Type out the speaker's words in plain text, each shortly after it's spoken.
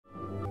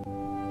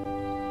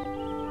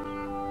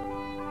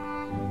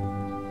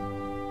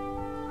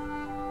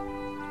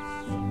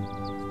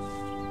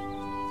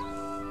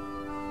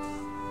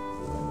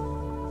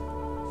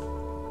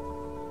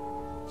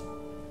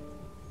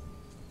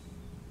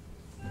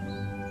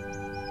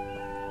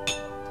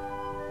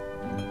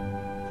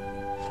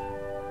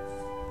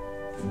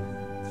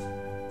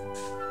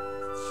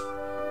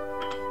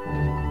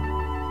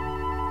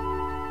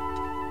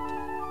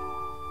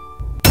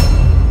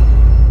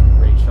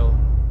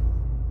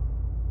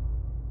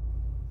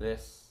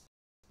This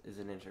is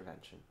an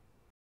intervention.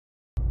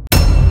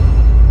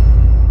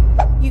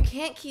 You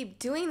can't keep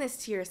doing this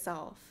to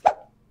yourself.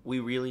 We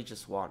really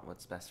just want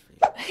what's best for you.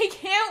 I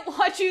can't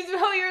watch you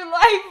throw your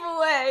life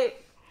away.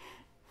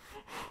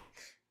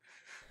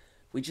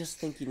 We just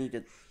think you need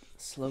to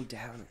slow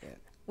down a bit.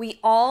 We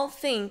all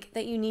think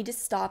that you need to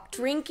stop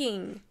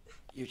drinking.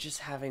 You're just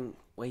having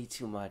way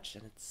too much,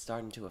 and it's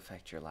starting to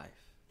affect your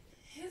life.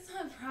 It's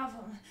not a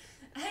problem.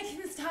 I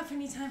can stop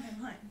anytime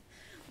I want.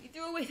 We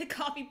threw away the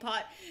coffee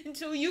pot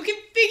until you can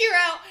figure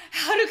out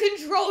how to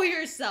control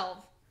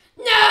yourself.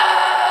 No! I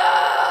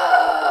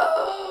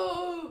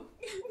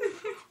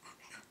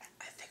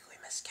think we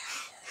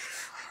miscalculated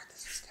how hard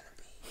this is gonna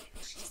be.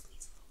 She just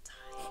needs a little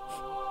time.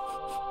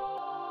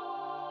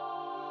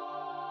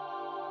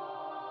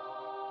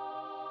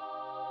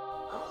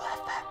 Who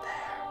left that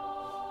there?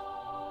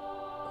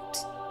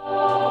 Oops.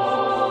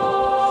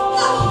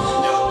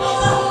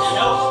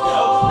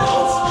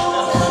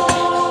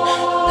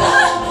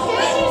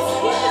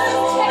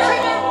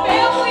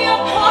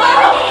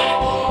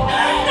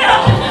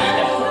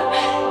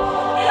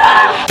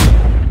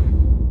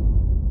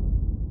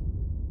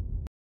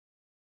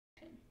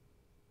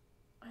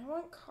 I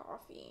want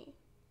coffee.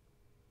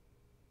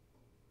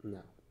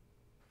 No.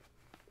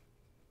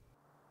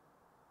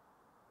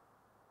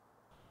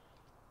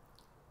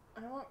 I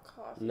want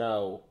coffee.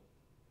 No.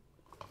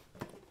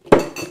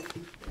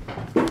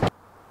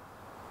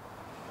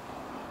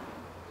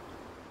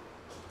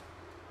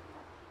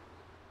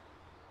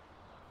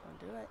 Don't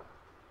do it.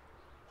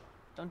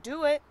 Don't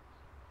do it.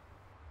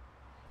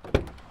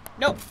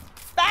 No.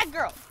 Bad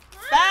girl.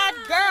 Bad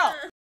girl.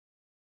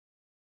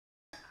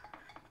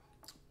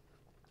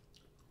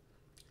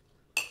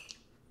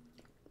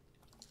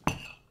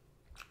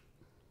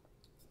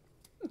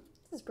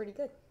 This is pretty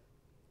good.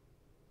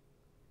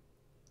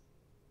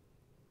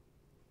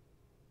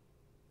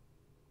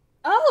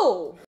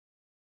 Oh!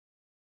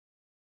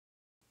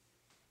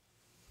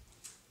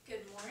 Good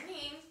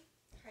morning.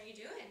 How are you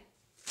doing?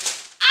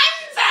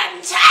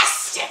 I'm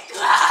fantastic!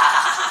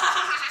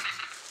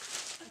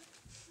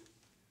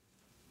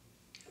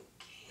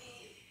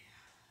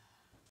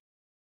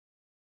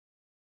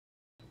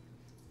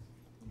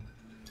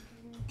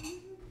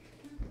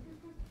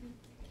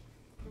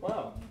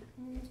 Wow.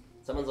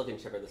 Someone's looking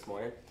chipper this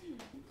morning.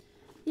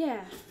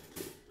 Yeah,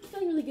 I'm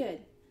feeling really good.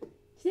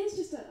 Today's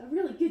just a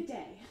really good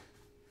day.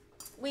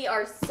 We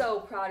are so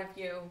proud of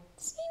you.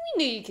 See,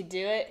 we knew you could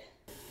do it.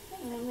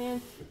 Oh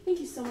man, thank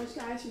you so much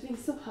guys for being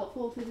so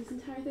helpful through this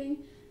entire thing.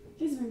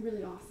 You guys have been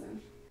really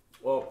awesome.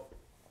 Well,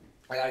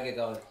 I gotta get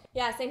going.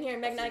 Yeah, same here.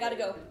 Meg and I gotta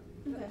go.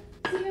 Okay,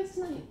 see you guys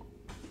tonight.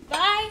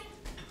 Bye!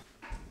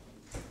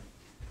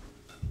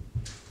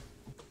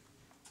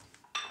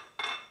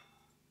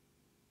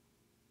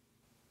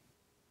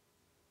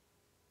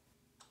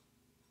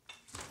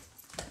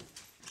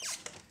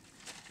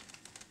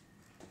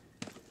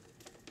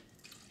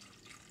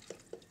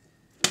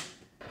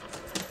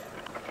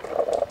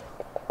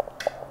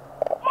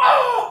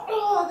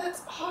 Oh,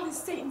 that's hot as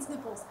Satan's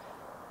nipples.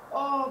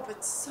 Oh,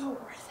 but so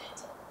worth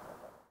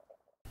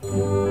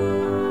it.